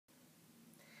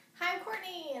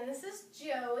is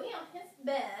Joey on his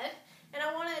bed, and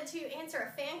I wanted to answer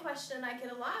a fan question I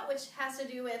get a lot, which has to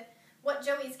do with what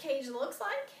Joey's cage looks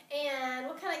like and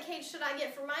what kind of cage should I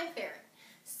get for my ferret.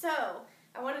 So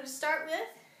I wanted to start with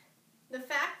the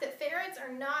fact that ferrets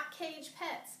are not cage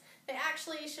pets. They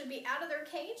actually should be out of their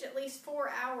cage at least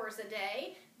 4 hours a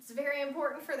day. It's very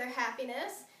important for their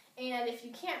happiness, and if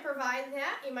you can't provide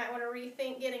that, you might want to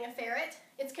rethink getting a ferret.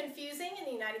 It's confusing in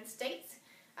the United States.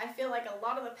 I feel like a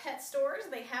lot of the pet stores,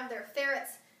 they have their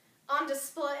ferrets on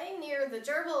display near the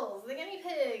gerbils, the guinea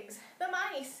pigs, the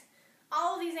mice,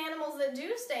 all of these animals that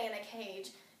do stay in a cage.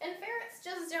 And ferrets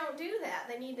just don't do that.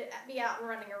 They need to be out and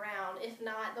running around. If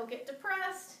not, they'll get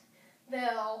depressed.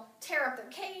 They'll tear up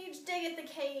their cage, dig at the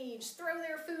cage, throw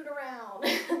their food around.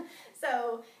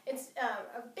 So it's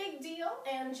a big deal,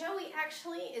 and Joey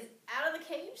actually is out of the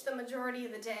cage the majority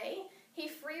of the day. He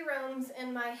free roams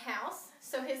in my house,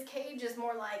 so his cage is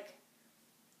more like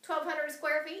 1,200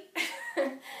 square feet.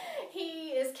 He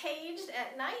is caged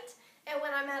at night and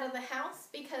when I'm out of the house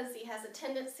because he has a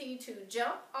tendency to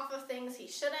jump off of things he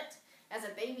shouldn't. As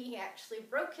a baby, he actually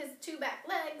broke his 2 back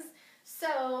legs.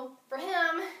 So for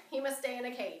him, he must stay in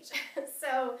a cage.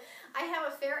 So I have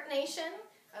a Ferret Nation.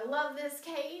 I love this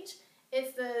cage.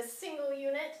 It's the single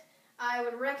unit. I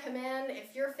would recommend,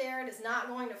 if your ferret is not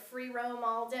going to free roam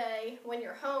all day, when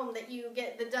you're home, that you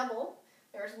get the double.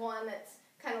 There's one that's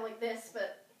kind of like this,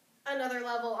 but another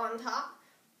level on top.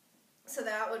 So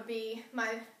that would be my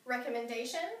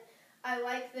recommendation. I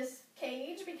like this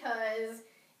cage because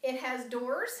it has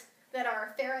doors that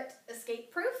are ferret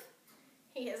escape proof.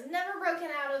 He has never broken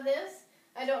out of this.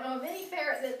 I don't know of any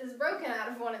ferret that is broken out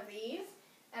of one of these.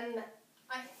 And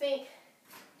I think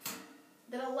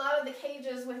that a lot of the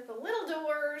cages with the little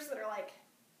doors that are like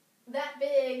that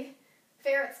big,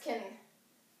 ferrets can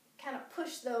kind of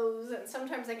push those, and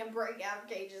sometimes they can break out of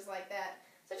cages like that.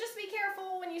 So just be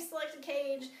careful when you select a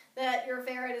cage that your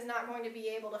ferret is not going to be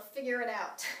able to figure it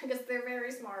out, because they're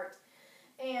very smart.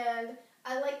 And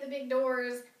I like the big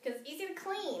doors because it's easy to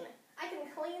clean. I can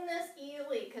clean this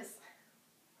easily because,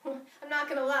 I'm not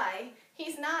going to lie,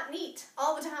 he's not neat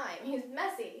all the time. He's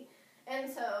messy. And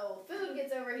so food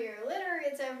gets over here, litter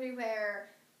gets everywhere.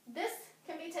 This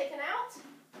can be taken out,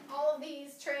 all of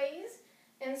these trays,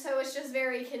 and so it's just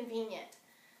very convenient.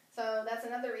 So that's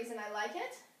another reason I like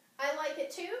it. I like it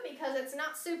too because it's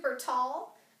not super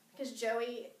tall, because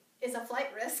Joey is a flight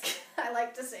risk, I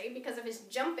like to say, because of his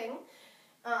jumping.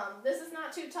 This is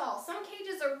not too tall. Some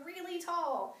cages are really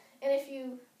tall, and if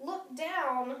you look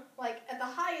down, like at the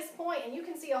highest point, and you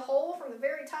can see a hole from the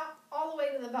very top all the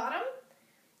way to the bottom,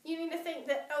 you need to think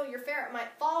that, oh, your ferret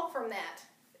might fall from that.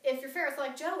 If your ferret's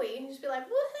like Joey, you just be like,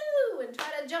 woohoo, and try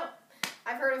to jump.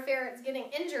 I've heard of ferrets getting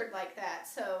injured like that,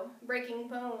 so breaking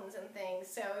bones and things.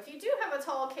 So if you do have a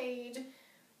tall cage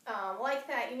like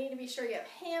that, you need to be sure you have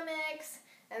hammocks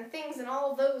and things in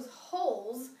all of those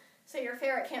holes so your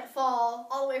ferret can't fall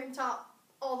all the way from top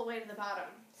all the way to the bottom.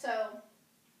 So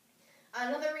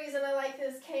another reason I like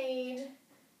this cage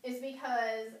is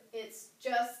because it's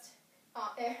just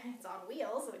it's on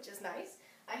wheels, which is nice.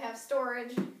 I have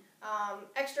storage,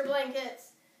 extra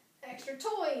blankets, extra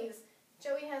toys.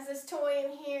 Joey has this toy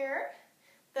in here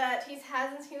that he's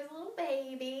had since he was a little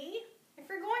baby. If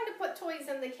you're going to put toys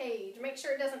in the cage, make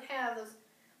sure it doesn't have those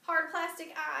hard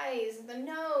plastic eyes, the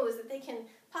nose that they can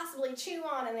possibly chew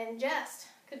on and ingest.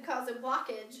 Could cause a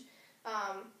blockage.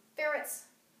 Ferrets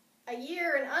a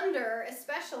year and under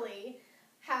especially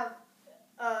have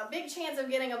a big chance of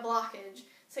getting a blockage.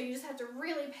 So you just have to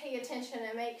really pay attention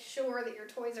and make sure that your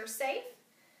toys are safe.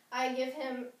 I give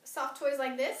him soft toys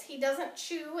like this. He doesn't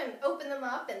chew and open them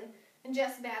up and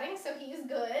ingest batting, so he's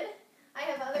good. I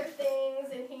have other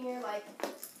things in here, like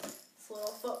this little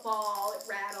football. It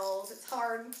rattles. It's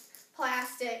hard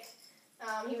plastic.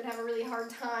 He would have a really hard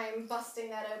time busting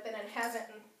that open, and hasn't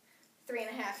in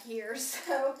 3.5 years,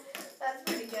 so that's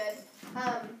pretty good.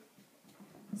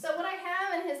 So what I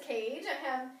have in his cage, I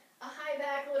have a high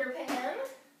back litter pan.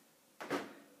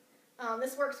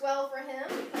 This works well for him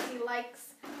because he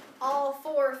likes all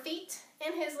 4 feet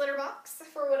in his litter box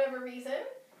for whatever reason.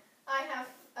 I have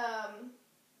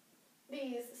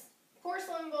these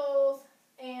porcelain bowls,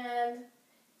 and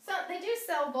they do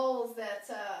sell bowls that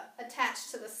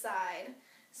attach to the side.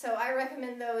 So I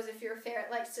recommend those if your ferret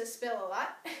likes to spill a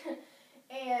lot.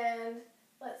 And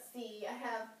let's see, I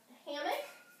have a hammock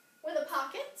with a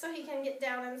pocket so he can get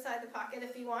down inside the pocket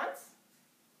if he wants.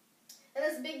 And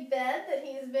this big bed that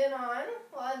he's been on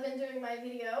while I've been doing my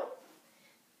video.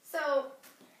 So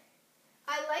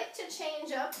I like to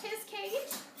change up his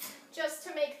cage just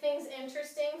to make things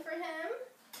interesting for him.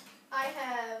 I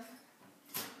have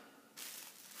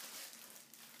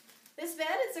This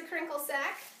bed, it's a crinkle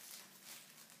sack.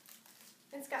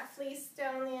 It's got fleece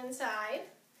down the inside.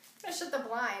 I'm going to shut the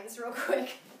blinds real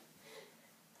quick.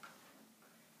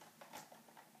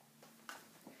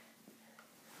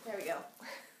 There we go.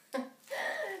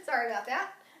 Sorry about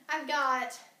that. I've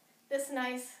got this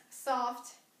nice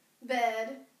soft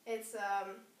bed. It's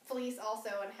fleece also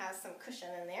and has some cushion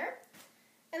in there.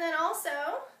 And then also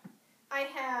I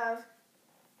have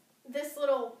this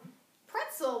little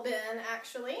pretzel bin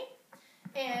actually.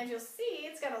 And you'll see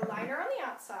it's got a liner on the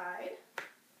outside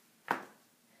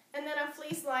and then a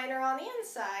fleece liner on the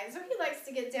inside. So he likes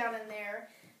to get down in there.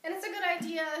 And it's a good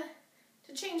idea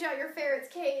to change out your ferret's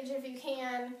cage if you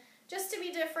can, just to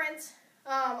be different.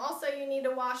 Also, you need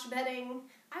to wash bedding.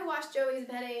 I wash Joey's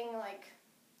bedding like,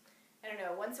 I don't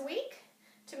know, once a week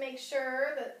to make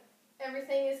sure that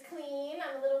everything is clean.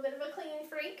 I'm a little bit of a clean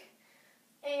freak.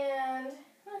 And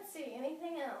let's see,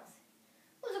 anything else?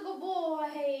 Who's a good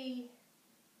boy?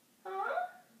 Huh?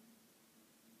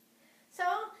 So,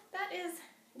 that is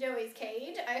Joey's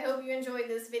cage. I hope you enjoyed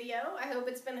this video. I hope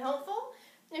it's been helpful.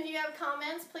 If you have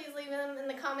comments, please leave them in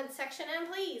the comment section.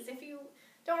 And please, if you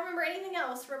don't remember anything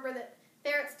else, remember that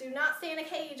ferrets do not stay in a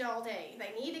cage all day.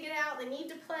 They need to get out, they need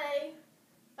to play.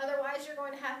 Otherwise, you're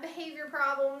going to have behavior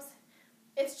problems.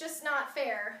 It's just not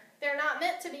fair. They're not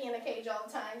meant to be in a cage all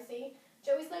the time, see?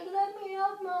 Joey's like, let me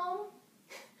out, Mom.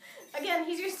 Again,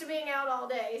 he's used to being out all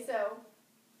day, so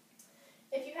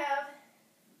if you have...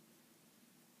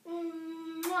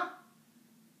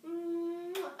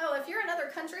 Oh, if you're in other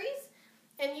countries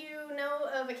and you know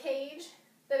of a cage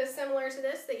that is similar to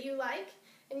this that you like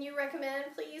and you recommend,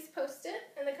 please post it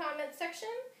in the comment section.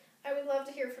 I would love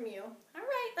to hear from you. All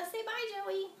right, let's say bye,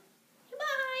 Joey.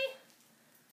 Bye.